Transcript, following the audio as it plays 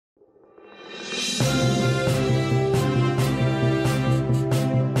खोज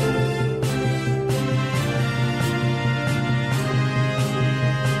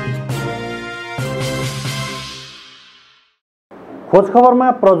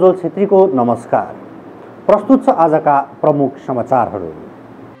खबरमा प्रज्वल छेत्रीको नमस्कार। प्रस्तुत छ आजका प्रमुख समाचारहरू।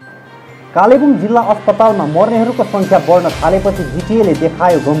 कालेबुङ जिल्ला अस्पतालमा मर्नेहरूको सङ्ख्या बढ्न थालेपछि जिटिएले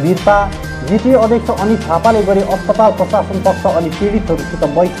देखायो गम्भीरता। जिटिए अध्यक्ष अनित थापाले गरे अस्पताल प्रशासन पक्ष अनि पीडितहरूसित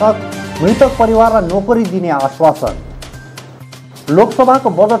बैठक। मृतक परिवारलाई नोकरी दिने आश्वासन। लोकसभाको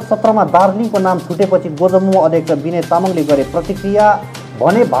बजेट सत्रमा दार्जिलिङको नाम छुटेपछि गोजमुमो अध्यक्ष विनय तामाङले गरे प्रतिक्रिया।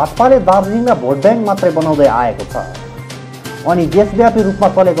 भने भाजपाले दार्जिलिङलाई भोट ब्याङ्क मात्रै बनाउँदै आएको छ। अनि देशव्यापी रूपमा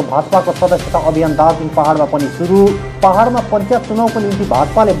चलेको भाजपाको सदस्यता अभियान दार्जिलिङ पहाडमा पनि सुरु। पहाडमा पञ्चायत चुनावको निम्ति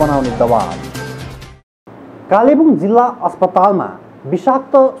भाजपाले बनाउने दबाव। कालेबुङ जिल्ला अस्पतालमा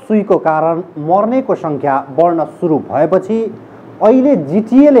विषाक्त सुईको कारण मर्नेको सङ्ख्या बढ्न सुरु भएपछि अहिले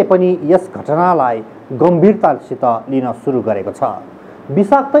जिटिएले पनि यस घटनालाई गम्भीरतासित लिन सुरु गरेको छ।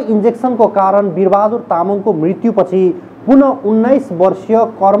 विषाक्त इन्जेक्सनको कारण वीरबहादुर तामाङको मृत्युपछि पुनः 19 वर्षीय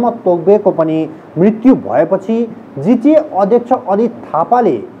कर्म तोग्बेको पनि मृत्यु भएपछि जिटिए अध्यक्ष अनित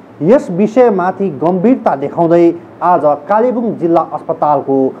थापाले यस विषयमाथि गम्भीरता देखाउँदै आज कालेबुङ जिल्ला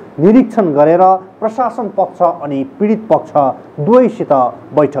अस्पतालको निरीक्षण गरेर प्रशासन पक्ष अनि पीडित पक्ष दुवैसित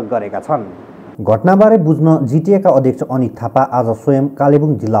बैठक गरेका छन्। घटनाबारे बुझ्न जिटिएका अध्यक्ष अनित थापा आज स्वयं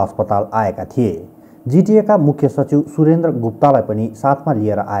कालेबुङ जिल्ला अस्पताल आएका थिए। जिटिएका मुख्य सचिव सुरेन्द्र गुप्तालाई पनि साथमा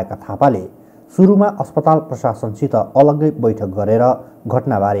लिएर आएका थापाले सुरुमा अस्पताल प्रशासनसित अलग्गै बैठक गरेर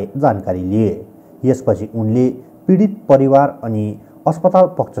घटनाबारे जानकारी लिए। यसपछि उनले पीडित परिवार अनि अस्पताल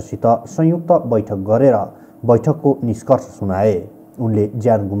पक्षसित संयुक्त बैठक गरेर बैठकको निष्कर्ष सुनाए। उनले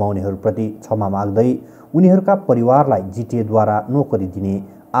ज्यान गुमाउनेहरूप्रति क्षमा माग्दै उनीहरूका परिवारलाई जिटिएद्वारा नोकरी दिने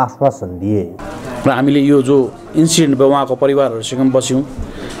आश्वासन दिए। र हामीले यो जो इन्सिडेन्ट भयो उहाँको परिवारहरूसँग बस्यौँ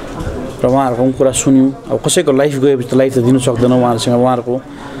र उहाँहरूको कुरा सुन्यौँ। अब कसैको लाइफ गएपछि त लाइफ त दिनु सक्दैन, उहाँहरूसँग उहाँहरूको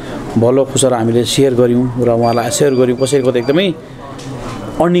भलो खुसरा हामीले सेयर गऱ्यौँ र उहाँलाई सेयर गऱ्यौँ। कसैको त एकदमै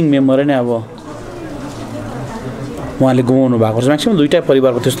अर्निङ मेम्बर नै अब उहाँले गुमाउनु भएको छ। म्याक्सिमम् दुईवटा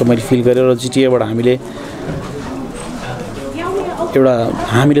परिवारको त्यस्तो मैले फिल गरेँ र जिटिएबाट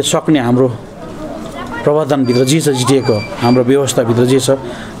हामीले सक्ने हाम्रो प्रबन्धनभित्र जे छ जिटिएको हाम्रो व्यवस्थाभित्र जे छ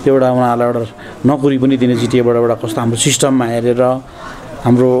एउटा उहाँहरूलाई एउटा नोकरी पनि दिने जिटिएबाट एउटा कस्तो हाम्रो सिस्टममा हेरेर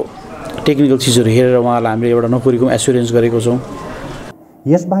हाम्रो टेक्निकल चिजहरू हेरेर उहाँहरूलाई हामीले एउटा नोकरीको एस्युरेन्स गरेको छौँ।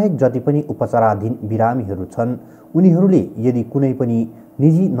 यसबाहेक जति पनि उपचाराधीन बिरामीहरू छन् उनीहरूले यदि कुनै पनि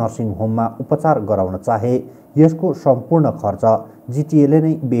निजी नर्सिङ होममा उपचार गराउन चाहे यसको सम्पूर्ण खर्च जिटिएले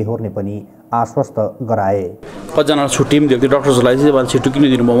नै बेहोर्ने पनि आश्वस्त गराए। कतिजना छुट्टी पनि दिएको थियो डक्टर्सहरूलाई चाहिँ छिटो किन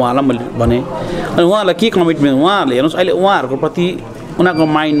दिनुभयो उहाँलाई मैले भने। अनि उहाँहरूलाई के कमिटमेन्ट उहाँहरूले हेर्नुहोस् अहिले उहाँहरूको प्रति उनीहरूको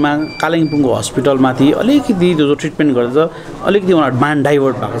माइन्डमा कालिम्पोङको हस्पिटलमाथि अलिकति जो ट्रिटमेन्ट गर्छ अलिकति उनीहरू माइन्ड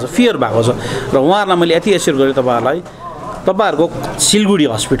डाइभर्ट भएको छ, फियर भएको छ। र उहाँहरूलाई मैले यति एस्योर गरेँ तपाईँहरूको सिलगढी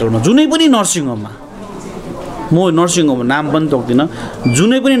हस्पिटलमा जुनै पनि नर्सिङ होममा, म नर्सिङ होमको नाम पनि तोक्दिनँ,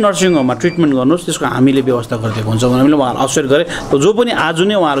 जुनै पनि नर्सिङ होममा ट्रिटमेन्ट गर्नुहोस् त्यसको हामीले व्यवस्था गरिदिएको हुन्छ भने मैले उहाँलाई अवसर गरेँ। र जो पनि आज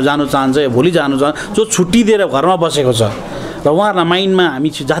नै उहाँहरू जानु चाहन्छ या भोलि जानु चाहन्छ जो छुट्टी दिएर घरमा बसेको छ र उहाँहरूलाई माइन्डमा हामी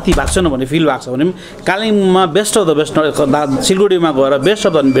जाति भएको छैन भन्ने फिल भएको छ भने कालिम्पोङमा बेस्ट अफ द बेस्ट सिलगढीमा गएर best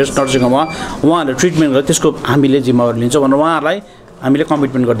of the best nursing होममा उहाँहरूले ट्रिटमेन्ट गरेर त्यसको हामीले जिम्मेवारी लिन्छौँ भनेर उहाँहरूलाई हामीले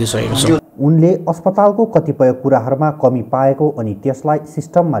कमिटमेन्ट गरिदिइसकेको छौँ। उनले अस्पतालको कतिपय कुराहरूमा कमी पाएको अनि त्यसलाई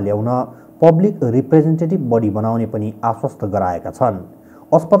सिस्टममा ल्याउन पब्लिक रिप्रेजेन्टेटिभ बडी बनाउने पनि आश्वस्त गराएका छन्।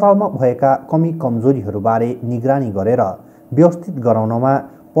 अस्पतालमा भएका कमी कमजोरीहरूबारे निगरानी गरेर व्यवस्थित गराउनमा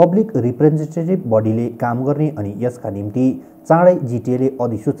पब्लिक रिप्रेजेन्टेटिभ बडीले काम गर्ने अनि यसका निम्ति चाँडै जिटिएले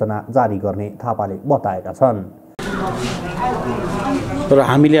अधिसूचना जारी गर्ने थापाले बताएका छन्। र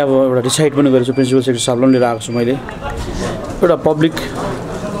हामीले अब एउटा डिसाइड पनि गरेको छु, प्रिन्सिपल सेक्रेटरी साहबलाई लिएर आएको छु मैले, एउटा पब्लिक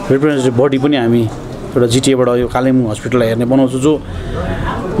रिप्रेजेन्टेटिभ बडी पनि हामी एउटा जिटिएबाट यो कालिम्पोङ हस्पिटललाई हेर्ने बनाउँछु। जो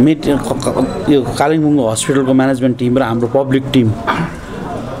यो कालिम्पोङको हस्पिटलको म्यानेजमेन्ट टिम र हाम्रो पब्लिक टिम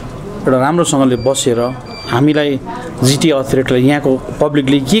एउटा राम्रोसँगले बसेर हामीलाई जिटिए अथोरिटीलाई यहाँको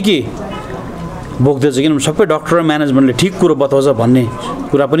पब्लिकले के बोक्दैछ, किनभने सबै डक्टर र म्यानेजमेन्टले ठिक कुरो बताउँछ भन्ने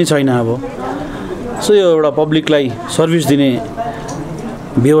कुरा पनि छैन। अब सो यो एउटा पब्लिकलाई सर्भिस दिने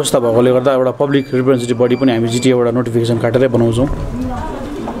व्यवस्था भएकोले गर्दा एउटा पब्लिक रिप्रेजेन्टेटिभ बडी पनि हामी जिटिएबाट नोटिफिकेसन काटेरै बनाउँछौँ।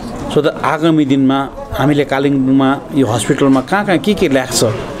 सो द आगामी दिनमा हामीले कालिम्पोङमा यो हस्पिटलमा कहाँ के ल्याक्छ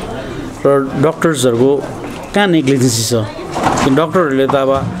र डक्टर्सहरूको कहाँ नेग्लिजेन्सी छ। डक्टरहरूले त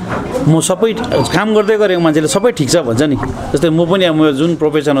अब म सबै काम गर्दै गरेको मान्छेले सबै ठिक छ भन्छ नि, जस्तै म पनि अब म जुन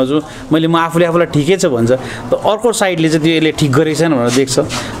प्रोफेसन हो मैले आफूलाई ठिकै छ भन्छ, त अर्को साइडले चाहिँ त्यो यसले ठिक गरेको छैन भनेर देख्छ।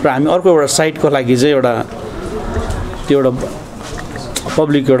 र हामी अर्को एउटा साइडको लागि चाहिँ त्यो एउटा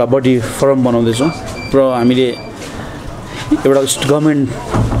पब्लिक एउटा बडी फोरम बनाउँदैछौँ र हामीले एउटा गभर्मेन्ट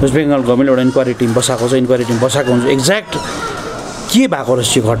वेस्ट बेङ्गल गभर्मेन्ट एउटा इन्क्वायरी टिम बसाएको छ, इन्क्वायरी टिम बसाएको हुन्छ एक्ज्याक्ट के भएको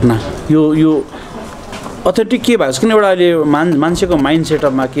रहेछ यो घटना, यो अथेन्टिक के भएको छ। किन एउटा अहिले मान्छेको माइन्ड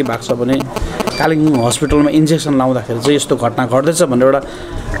सेटअपमा के भएको छ भने कालिम्पोङ हस्पिटलमा इन्जेक्सन लाउँदाखेरि चाहिँ यस्तो घटना घट्दैछ भनेर एउटा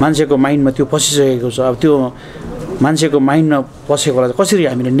मान्छेको माइन्डमा त्यो पसिसकेको छ। अब त्यो मान्छेको माइन्डमा पसेकोलाई कसरी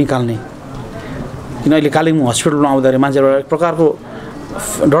हामीले निकाल्ने, किन अहिले कालिम्पोङ हस्पिटलमा आउँदाखेरि मान्छेबाट एक प्रकारको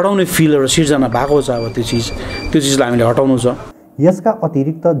डराउने फिल एउटा सिर्जना भएको छ। अब त्यो चिजलाई हामीले हटाउनु छ। यसका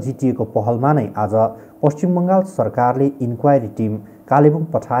अतिरिक्त जिटिएको पहलमा नै आज पश्चिम बङ्गाल सरकारले इन्क्वायरी टिम कालेबुङ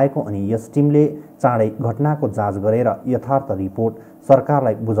पठाएको अनि यस टिमले चाँडै घटनाको जाँच गरेर यथार्थ रिपोर्ट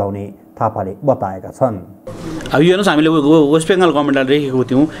सरकारलाई बुझाउने थापाले बताएका छन्। अब यो हेर्नुहोस्, हामीले वेस्ट बेङ्गल गभर्मेन्टलाई लेखेको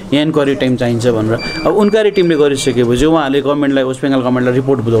थियौँ यहाँ इन्क्वायरी टाइम चाहिन्छ भनेर। अब इन्क्वायरी टिमले गरिसकेपछि उहाँहरूले गभर्मेन्टलाई वेस्ट बेङ्गल गभर्मेन्टलाई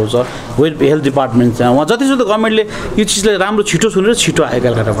रिपोर्ट बुझाउँछ, हेल्थ डिपार्टमेन्ट चाहिँ उहाँ जतिसक्दो गभर्मेन्टले यो चिजलाई राम्रो छिटो सुनेर छिटो आयो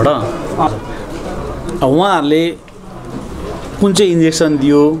कलकत्ताबाट। उहाँहरूले कुन चाहिँ इन्जेक्सन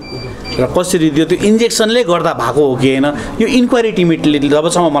दियो र कसरी दियो त्यो इन्जेक्सनले गर्दा भएको हो कि होइन, यो इन्क्वायरी टिमले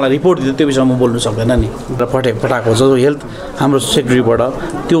जबसम्म मलाई रिपोर्ट दियो त्यो विषयमा म बोल्नु सक्दैन नि। र पठाएको छ हेल्थ हाम्रो सेक्रेटरीबाट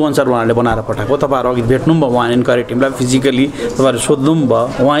त्यो अनुसार उहाँहरूले बनाएर पठाएको। तपाईँहरू अघि भेट्नु भयो उहाँ इन्क्वायरी टिमलाई फिजिकली तपाईँहरू सोध्नु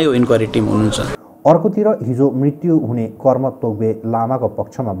भयो, उहाँ यो इन्क्वायरी टिम हुनुहुन्छ। अर्कोतिर हिजो मृत्यु हुने कर्म तोग्बे लामाको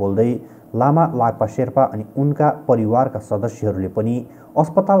पक्षमा बोल्दै लामा लाक्पा शेर्पा अनि उनका परिवारका सदस्यहरूले पनि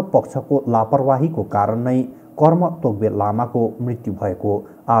अस्पताल पक्षको लापरवाहीको कारण नै कर्म तोग्बे लामाको मृत्यु भएको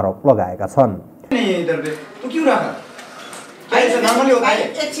आरोप लगाएका छन्।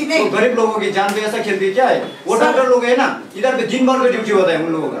 गरीब लोगों की जान पे ऐसा खेलती क्या है? वो डॉक्टर लोग है ना, इधर पे दिन भर का ड्यूटी होता है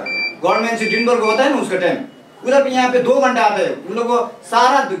उन लोगों का, गवर्नमेंट से दिन भर का होता है ना उसका टाइम, उधर पे यहाँ पे 2 घंटा आता है उन लोगों को,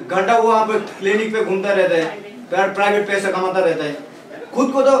 सारा घंटा वो वहाँ पे क्लिनिक पे घूमता रहता है, प्राइवेट पैसा कमाता रहता है।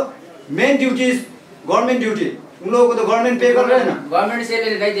 खुद को तो मेन ड्यूटी गवर्नमेंट ड्यूटी, उन लोगों को तो गवर्नमेंट पे कर रहे हैं ना, गवर्नमेंट से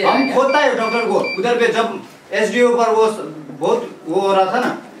नहीं दे रहा है। हम खोदता है डॉक्टर को उधर पे, जब एसडीओ पर वो बहुत वो हो रहा था ना,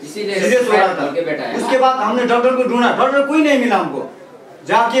 सीरियस हो रहा था, उसके बाद हमने डॉक्टर को ढूंढा, डॉक्टर कोई नहीं मिला हमको।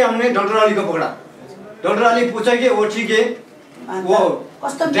 जाके हमने डॉक्टर अली को पकड़ा, डॉक्टर अली पूछा कि वो ठीक है, वो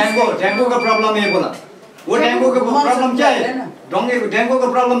डेंगू का प्रॉब्लम है बोला। वो डेंगू का प्रॉब्लम क्या है? डेंगू का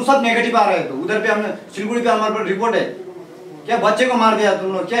प्रॉब्लम सब नेगेटिव आ रहा है। तो उधर पे हमने सिलगुड़ी पे हमारे पास रिपोर्ट है, क्या बच्चे को मार दिया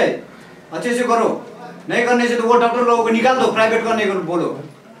तुम लोग, क्या है अच्छे से करो, नहीं करने से तो वो डॉक्टर लोगों को निकाल दो, प्राइवेट करने को बोलो।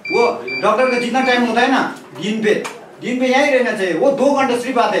 वो डॉक्टर का जितना टाइम होता है ना दिन पे यहीं रहना चाहिए, वो 2 घंटा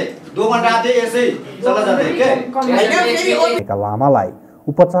सिर्फ आते, 2 घंटा आते ऐसे ही चला जाता है क्या? लामालाई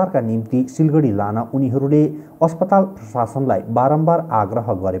उपचारका निम्ति सिलगढी लान उनीहरूले अस्पताल प्रशासनलाई बारम्बार आग्रह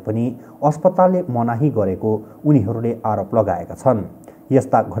गरे पनि अस्पतालले मनाही गरेको उनीहरूले आरोप लगाएका छन्।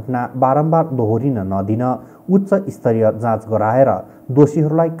 यस्ता घटना बारम्बार दोहोरिन नदिन उच्च स्तरीय जाँच गराएर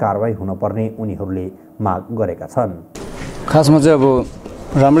दोषीहरूलाई कारबाही हुनुपर्ने उनीहरूले माग गरेका छन्। खासमा चाहिँ अब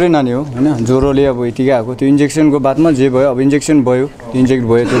राम्रै नानी हो हैन, ज्वरोले अब यतिकै आएको, त्यो इन्जेक्सनको बादमा जे भयो, अब इन्जेक्सन भयो, त्यो इन्जेक्ट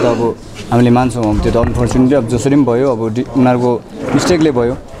भयो, त्यो त अब हामीले मान्छौँ, अब त्यो त अनफर्चुनेटली अब जसरी पनि भयो, अब उनीहरूको मिस्टेकले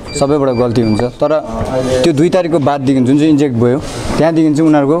भयो, सबैबाट गल्ती हुन्छ। तर त्यो 2 तारिकको बाददेखि जुन चाहिँ इन्जेक्ट भयो त्यहाँदेखि चाहिँ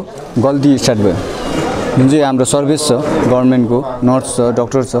उनीहरूको गल्ती स्टार्ट भयो। जुन चाहिँ हाम्रो सर्भिस छ गभर्नमेन्टको, नर्स छ,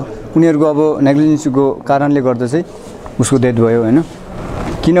 डक्टर छ, उनीहरूको अब नेग्लिजेन्सीको कारणले गर्दा चाहिँ उसको डेथ भयो हैन।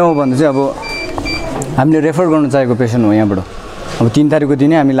 किन हो भन्दा चाहिँ अब हामीले रेफर गर्न चाहेको पेसेन्ट हो यहाँबाट, अब 3 तारिकको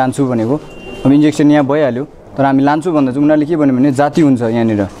दिनै हामी लान्छु भनेको, अब इन्जेक्सन यहाँ भइहाल्यो, तर हामी लान्छु भन्दा चाहिँ उनीहरूले के भन्यो भने जाति हुन्छ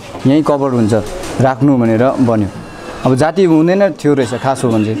यहाँनिर, यहीँ कभर हुन्छ राख्नु भनेर भन्यो। अब जाति हुँदैन थियो रहेछ खास हो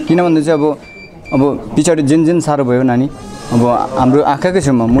भने चाहिँ, किन भन्दा चाहिँ अब पछाडि जेन साह्रो भयो नानी, अब हाम्रो आँखाकै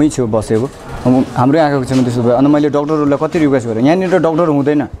छेउमा मै छेउ बसेको, अब हाम्रै आँखाको छेउमा त्यस्तो भयो। अनि मैले डक्टरहरूलाई कति रिक्वेस्ट गरेँ, यहाँनिर डक्टर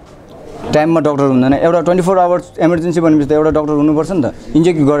हुँदैन, टाइममा डक्टर हुँदैन, एउटा 24 आवर्स इमर्जेन्सी भनेपछि त एउटा डक्टर हुनुपर्छ नि त।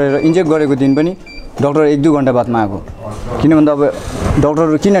 इन्जेक्ट गरेको दिन पनि डक्टर 1-2 घन्टा बादमा आएको, किन भन्दा अब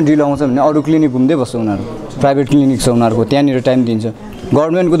डक्टरहरू किन ढिलो आउँछ भने अरू क्लिनिक घुम्दै बस्छ उनीहरू, प्राइभेट क्लिनिक छ उनीहरूको, त्यहाँनिर टाइम दिन्छ।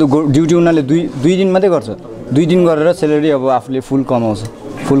 गभर्नमेन्टको त ड्युटी उनीहरूले 2 दिन मात्रै गर्छ, 2 दिन गरेर सेलेरी अब आफूले फुल कमाउँछ,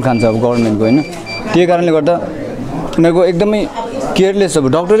 फुल खान्छ अब गभर्नमेन्टको हैन। त्यही कारणले गर्दा उनीहरूको एकदमै केयरलेस, अब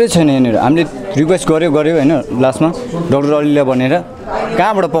डक्टरै छैन यहाँनिर। हामीले रिक्वेस्ट गऱ्यो हैन, लास्टमा डक्टर अलीलाई भनेर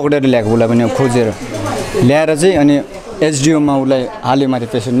कहाँबाट पक्रेर ल्याएको उसलाई पनि खोजेर ल्याएर चाहिँ अनि एसडिओमा उसलाई हाल्यो माथि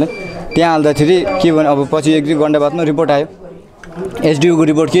पेसेन्टलाई। त्यहाँ हाल्दाखेरि के भने अब पछि 1-2 घन्टा बादमा रिपोर्ट आयो। एसडिओको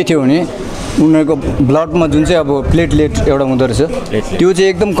रिपोर्ट के थियो भने उनीहरूको ब्लडमा जुन चाहिँ अब प्लेटलेट एउटा हुँदो रहेछ त्यो चाहिँ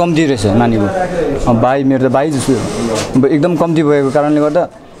एकदम कम्ती रहेछ नानीको। अब मेरो त भाइ जस्तो अब एकदम कम्ती भएको कारणले गर्दा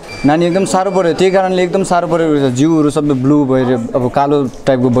नानी एकदम साह्रो पऱ्यो, त्यही कारणले एकदम साह्रो परेको रहेछ, जिउहरू सबै ब्लू भएर अब कालो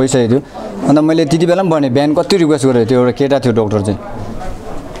टाइपको भइसकेको थियो। अन्त मैले त्यति बेला पनि भने बिहान कति रिक्वेस्ट गरेको थियो, एउटा केटा थियो डक्टर चाहिँ,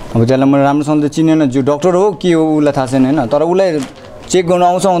 अब त्यसलाई मैले राम्रोसँगले चिनेन, जो डक्टर हो के हो उसलाई थाहा छैन हैन, तर उसलाई चेक गर्नु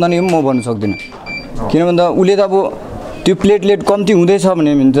आउँछ आउँदैन म भन्नु सक्दिनँ। किन भन्दा उसले त अब त्यो प्लेटलेट कम्ती हुँदैछ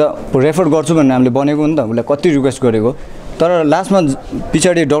भने त रेफर गर्छु भनेर हामीले भनेको नि त, उसलाई कति रिक्वेस्ट गरेको, तर लास्टमा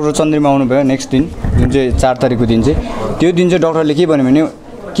पछाडि डाक्टर चन्द्रमा आउनुभयो नेक्स्ट दिन जुन चाहिँ 4 तारिकको दिन चाहिँ त्यो दिन चाहिँ डाक्टरले के भन्यो भने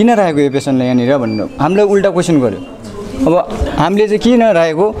किन राखेको यो पेसेन्टलाई यहाँनिर भनेर हामीलाई उल्टा क्वेसन गर्यो। अब हामीले चाहिँ किन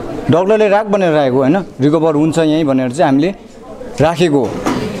राखेको डाक्टरले राख भनेर राखेको होइन रिकभर हुन्छ यहीँ भनेर चाहिँ हामीले राखेको।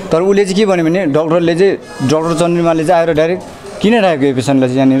 तर उसले चाहिँ के भन्यो भने डाक्टर चन्द्रमाले चाहिँ आएर डाइरेक्ट किन राखेको यो पेसेन्टलाई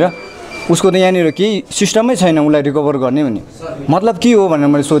चाहिँ यहाँनिर उसको त यहाँनिर केही सिस्टमै छैन उसलाई रिकभर गर्ने भने मतलब के हो भनेर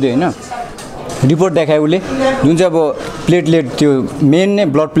मैले सोधेँ होइन। रिपोर्ट देखाएँ उसले जुन चाहिँ अब प्लेटलेट त्यो मेन नै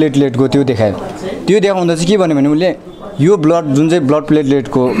ब्लड प्लेटलेटको त्यो देखायो। त्यो देखाउँदा चाहिँ के भन्यो भने उसले यो ब्लड जुन चाहिँ ब्लड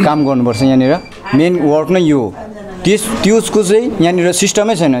प्लेटलेटको काम गर्नुपर्छ यहाँनिर मेन वर्क नै यो हो त्यसको चाहिँ यहाँनिर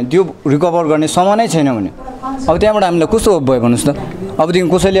सिस्टमै छैन त्यो रिकभर गर्ने सामानै छैन भने अब त्यहाँबाट हामीलाई कस्तो भयो भन्नुहोस् त। अबदेखि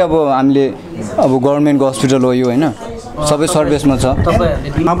कसैले अब हामीले अब गभर्मेन्टको हस्पिटल हो यो होइन सबै सर्भिसमा छ।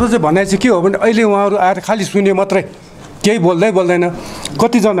 हाम्रो चाहिँ भनाइ चाहिँ के हो भने अहिले उहाँहरू आएर खालि सुन्यो मात्रै केही बोल्दैन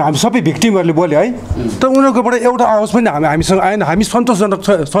कतिजना हामी सबै भिक्टिमहरूले बोल्यो है तर उनीहरूकोबाट एउटा आवाज पनि हामीसँग आएन। हामी सन्तोषजनक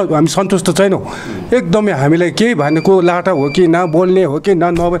हामी सन्तुष्ट छैनौँ एकदमै। हामीलाई केही भनेको लाटा हो कि न बोल्ने हो कि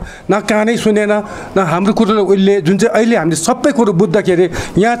न कानै सुनेन न हाम्रो कुरो उसले जुन चाहिँ अहिले हामीले सबै कुरो बुझ्दाखेरि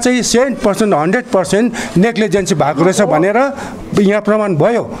यहाँ चाहिँ 100% नेग्लिजेन्सी भएको रहेछ भनेर यहाँ प्रमाण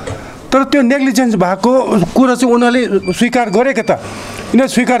भयो। तर त्यो नेग्लिजेन्स भएको कुरा चाहिँ उनीहरूले स्वीकार गरेको त यिनीहरू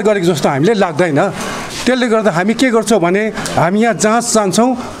स्वीकार गरेको जस्तो हामीले लाग्दैन। त्यसले गर्दा हामी के गर्छौँ भने हामी यहाँ जाँच जान्छौँ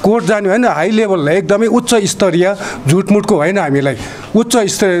कोर्ट जाने होइन हाई लेभललाई एकदमै उच्च स्तरीय झुटमुटको होइन हामीलाई उच्च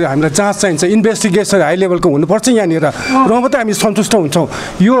स्तरीय हामीलाई जाँच चाहिन्छ इन्भेस्टिगेसन हाई लेभलको हुनुपर्छ यहाँनिर र मात्रै हामी सन्तुष्ट हुन्छौँ।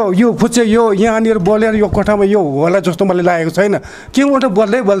 यो फुच्चे यो यहाँनिर बोलेर यो कोठामा यो होला जस्तो मलाई लागेको छैन। के उनीहरू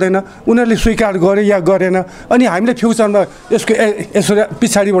बोल्दैन उनीहरूले स्वीकार गरे या गरेन अनि हामीले फ्युचरमा यसो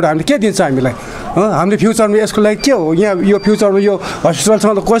पछाडिबाट हामीले के दिन्छ हामीलाई हामीले फ्युचरमा यसको लागि के हो यहाँ यो फ्युचरमा यो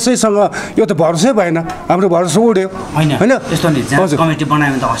हस्पिटलसँग त कसैसँग यो त भरोसै भएन हाम्रो भरोसा उड्यो होइन। त्यस्तो नि जाँच कमिटी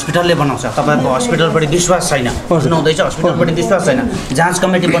बनायो भने त हस्पिटलले बनाउँछ तपाईँहरूको हस्पिटलपट्टि विश्वास छैन सुनाउँदैछ हस्पिटलपट्टि विश्वास छैन जाँच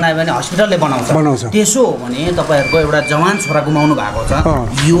कमिटी बनायो भने हस्पिटलले बनाउँछ। त्यसो हो भने तपाईँहरूको एउटा जवान छोरा गुमाउनु भएको छ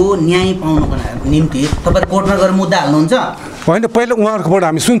यो न्याय पाउनुको निम्ति तपाईँ कोर्टमा गएर मुद्दा हाल्नुहुन्छ होइन। पहिला उहाँहरूकोबाट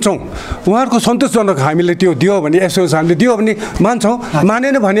हामी सुन्छौँ उहाँहरूको सन्तोषजनक हामीले त्यो दियो भने एसोस हामीले दियो भने मान्छौँ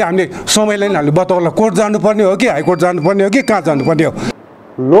मानेन भने हामीले समयलाई नै हामीले बताउला कोर्ट जानुपर्ने हो कि हाइकोर्ट जानुपर्ने हो कि कहाँ जानुपर्ने हो।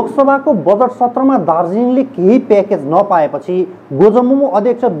 लोकसभाको बजेट सत्रमा दार्जिलिङले केही प्याकेज नपाएपछि गोजमुमो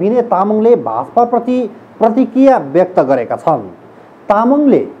अध्यक्ष विनय तामाङले भाजपाप्रति प्रतिक्रिया व्यक्त गरेका छन्।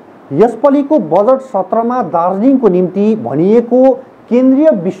 तामाङले यसपालिको बजेट सत्रमा दार्जिलिङको निम्ति भनिएको केन्द्रीय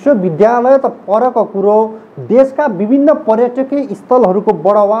विश्वविद्यालय त परको कुरो देशका विभिन्न पर्यटकीय स्थलहरूको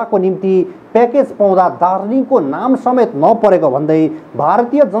बढावाको निम्ति प्याकेज पाउँदा दार्जिलिङको नाम समेत नपरेको भन्दै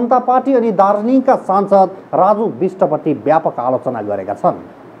भारतीय जनता पार्टी अनि दार्जिलिङका सांसद राजु विष्टप्रति व्यापक आलोचना गरेका छन्।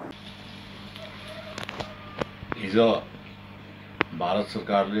 हिजो भारत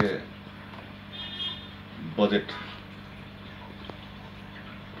सरकारले बजेट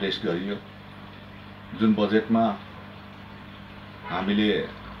पेश गरियो जुन बजेटमा हामीले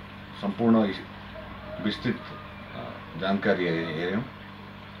सम्पूर्ण विस्तृत जानकारी हेऱ्यौँ।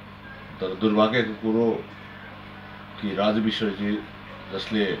 तर दुर्भाग्यको कुरो कि राजु विष्टजी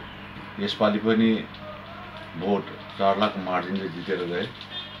जसले यसपालि पनि भोट 4 लाख मार्जिनले जितेर गए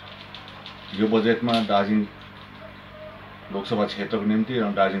यो बजेटमा दार्जिलिङ लोकसभा क्षेत्रको निम्ति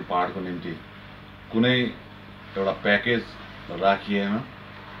र दार्जिलिङ पहाडको निम्ति कुनै एउटा प्याकेज राखिएन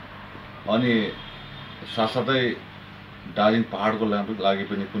अनि साथसाथै दार्जिलिङ पहाडको लागि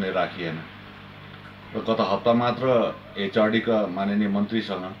पनि कुनै राखिएन। र गत हप्ता मात्र एचआरडीका माननीय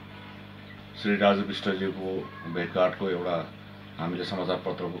मन्त्रीसँग श्री राजु विष्टजीको भेटघाटको एउटा हामीले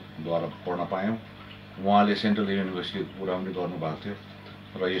समाचारपत्रद्वारा पढ्न पायौँ। उहाँले सेन्ट्रल युनिभर्सिटीको कुरा पनि गर्नुभएको थियो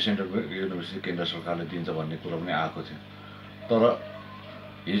र यो सेन्ट्रल युनिभर्सिटी केन्द्र सरकारले दिन्छ भन्ने कुरा पनि आएको थियो। तर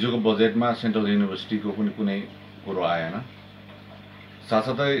हिजोको बजेटमा सेन्ट्रल युनिभर्सिटीको पनि कुनै कुरो आएन।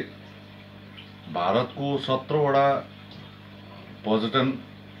 साथसाथै भारतको 17वटा पर्यटन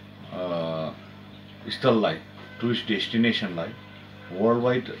स्थललाई टुरिस्ट डेस्टिनेसनलाई वर्ल्ड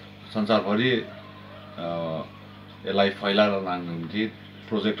वाइड संसारभरि यसलाई फैलाएर लाने निम्ति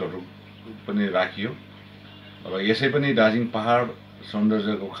प्रोजेक्टहरू पनि राखियो र यसै पनि दार्जिलिङ पहाड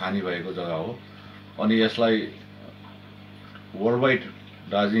सौन्दर्यको खानी भएको जग्गा हो अनि यसलाई वर्ल्ड वाइड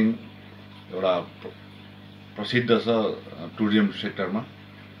दार्जिलिङ एउटा प्रसिद्ध छ टुरिज्म सेक्टरमा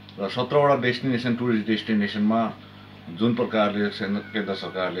र 17वटा डेस्टिनेसन टुरिस्ट डेस्टिनेसनमा जुन प्रकारले केन्द्र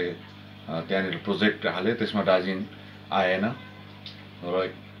सरकारले त्यहाँनिर प्रोजेक्ट हाले त्यसमा दार्जिलिङ आएन र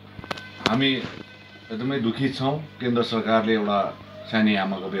हामी एकदमै दुखित छौँ। केन्द्र सरकारले एउटा सानी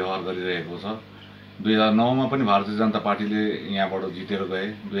आमाको व्यवहार गरिरहेको छ। 2009मा पनि भारतीय जनता पार्टीले यहाँबाट जितेर गए,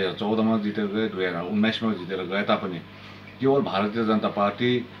 2014मा जितेर गए, 2019मा जितेर गए तापनि केवल भारतीय जनता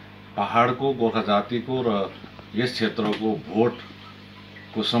पार्टी पहाडको गोर्खा जातिको र यस क्षेत्रको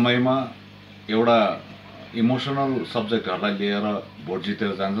भोटको समयमा एउटा इमोसनल सब्जेक्टहरूलाई लिएर भोट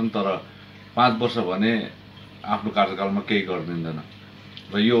जितेर जान्छन्, तर 5 वर्ष भने आफ्नो कार्यकालमा केही गरिदिँदैन।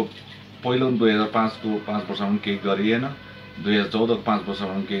 र यो पहिलो 2005 को 5 वर्षमा पनि केही गरिएन, 2014 को 5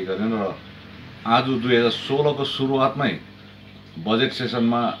 वर्षमा पनि केही गरिएन, र आज 2016 को सुरुवातमै बजेट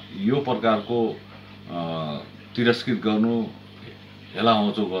सेसनमा यो प्रकारको तिरस्कृत गर्नु,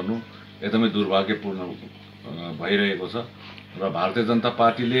 हेलाहोचो गर्नु एकदमै दुर्भाग्यपूर्ण भइरहेको छ। र भारतीय जनता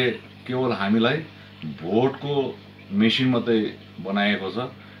पार्टीले केवल हामीलाई भोटको मेसिन मात्रै बनाएको छ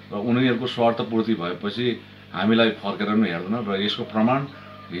र उनीहरूको स्वार्थपूर्ति भएपछि हामीलाई फर्केर पनि हेर्दैन, र यसको प्रमाण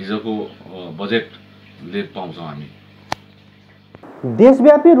हिजोको बजेटले पाउँछौँ हामी।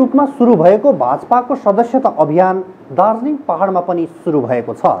 देशव्यापी रूपमा सुरु भएको भाजपाको सदस्यता अभियान दार्जिलिङ पहाडमा पनि सुरु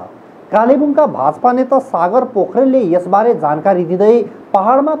भएको छ। कालेबुङका भाजपा नेता सागर पोखरेलले यसबारे जानकारी दिँदै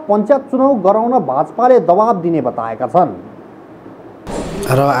पहाडमा पञ्चायत चुनाव गराउन भाजपाले दबाब दिने बताएका छन्।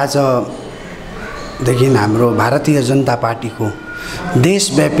 र आजदेखि हाम्रो भारतीय जनता पार्टीको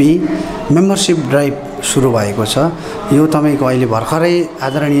देशव्यापी मेम्बरसिप ड्राइभ सुरु भएको छ। यो तपाईँको अहिले भर्खरै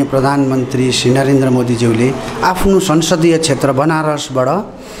आदरणीय प्रधानमन्त्री श्री नरेन्द्र मोदीज्यूले आफ्नो संसदीय क्षेत्र बनारसबाट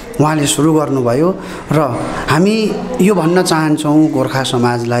उहाँले सुरु गर्नुभयो, र हामी यो भन्न चाहन्छौँ गोर्खा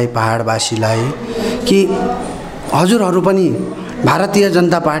समाजलाई, पहाडवासीलाई कि हजुरहरू पनि भारतीय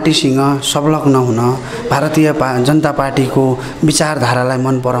जनता पार्टीसँग संलग्न हुन, भारतीय जनता पार्टीको विचारधारालाई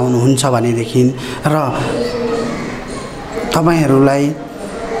मन पराउनुहुन्छ भनेदेखि र तपाईहरूलाई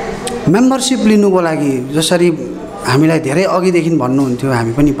मेम्बरसिप लिनुको लागि जसरी हामीलाई धेरै अघिदेखि भन्नुहुन्थ्यो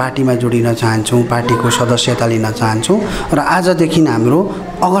हामी पनि पार्टीमा जोडिन चाहन्छौँ, पार्टीको सदस्यता लिन चाहन्छौँ, र आजदेखि हाम्रो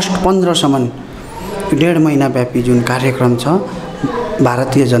अगस्त 15सम्म 1.5 महिनाव्यापी जुन कार्यक्रम छ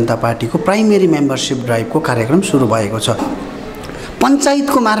भारतीय जनता पार्टीको प्राइमेरी मेम्बरसिप ड्राइभको कार्यक्रम सुरु भएको छ।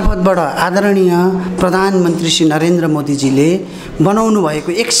 पञ्चायतको मार्फतबाट आदरणीय प्रधानमन्त्री श्री नरेन्द्र मोदीजीले बनाउनु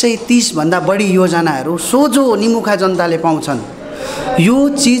भएको 130 भन्दा बढी योजनाहरू सोझो निमुखा जनताले पाउँछन्। यो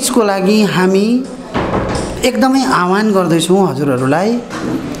चिजको लागि हामी एकदमै आह्वान गर्दैछौँ हजुरहरूलाई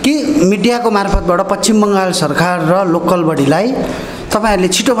कि मिडियाको मार्फतबाट पश्चिम बङ्गाल सरकार र लोकल बडीलाई तपाईहरूले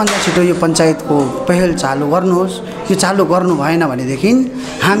छिटोभन्दा छिटो यो पञ्चायतको पहल चालु गर्नुहोस्। यो चालु गर्नु भएन भनेदेखि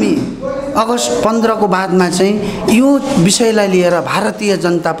हामी अगस्त 15 को बादमा चाहिँ यो विषयलाई लिएर भारतीय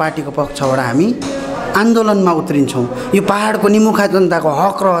जनता पार्टीको पक्षबाट हामी आन्दोलनमा उत्रिन्छौँ। यो पहाडको निमुखा जनताको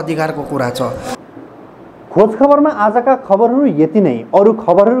हक र अधिकारको कुरा छ। खोज खबरमा आजका खबरहरू यति नै। अरू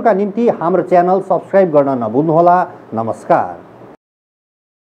खबरहरूका निम्ति हाम्रो च्यानल सब्स्क्राइब गर्न नभुल्नुहोला। नमस्कार।